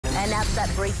Now to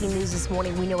that breaking news this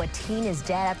morning, we know a teen is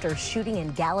dead after a shooting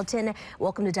in Gallatin.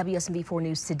 Welcome to WSMV4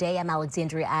 News Today. I'm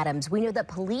Alexandria Adams. We know that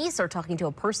police are talking to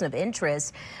a person of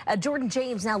interest. Jordan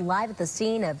James now live at the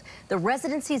scene of the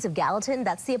Residences of Gallatin.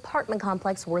 That's the apartment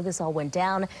complex where this all went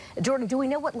down. Jordan, do we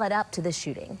know what led up to this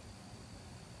shooting?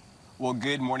 Well,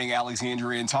 good morning,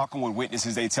 Alexandria. And talking with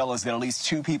witnesses, they tell us that at least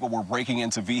 2 people were breaking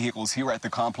into vehicles here at the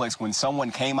complex when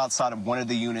someone came outside of one of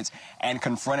the units and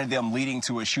confronted them, leading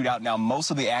to a shootout. Now,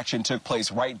 most of the action took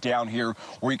place right down here,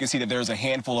 where you can see that there's a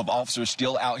handful of officers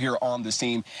still out here on the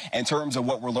scene. In terms of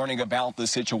what we're learning about the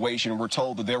situation, we're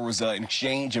told that there was an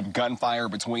exchange of gunfire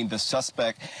between the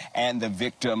suspect and the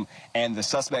victim, and the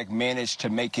suspect managed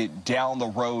to make it down the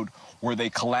road where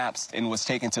they collapsed and was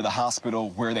taken to the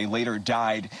hospital, where they later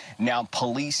died. Now,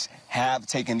 police have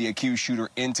taken the accused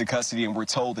shooter into custody, and we're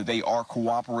told that they are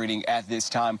cooperating at this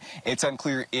time. It's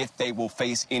unclear if they will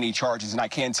face any charges. And I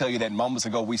can tell you that moments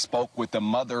ago, we spoke with the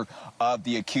mother of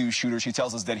the accused shooter. She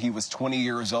tells us that he was 20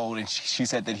 years old, and she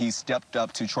said that he stepped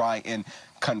up to try and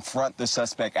confront the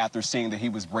suspect after seeing that he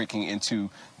was breaking into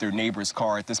their neighbor's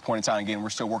car. At this point in time, again, we're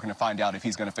still working to find out if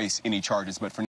he's going to face any charges. But for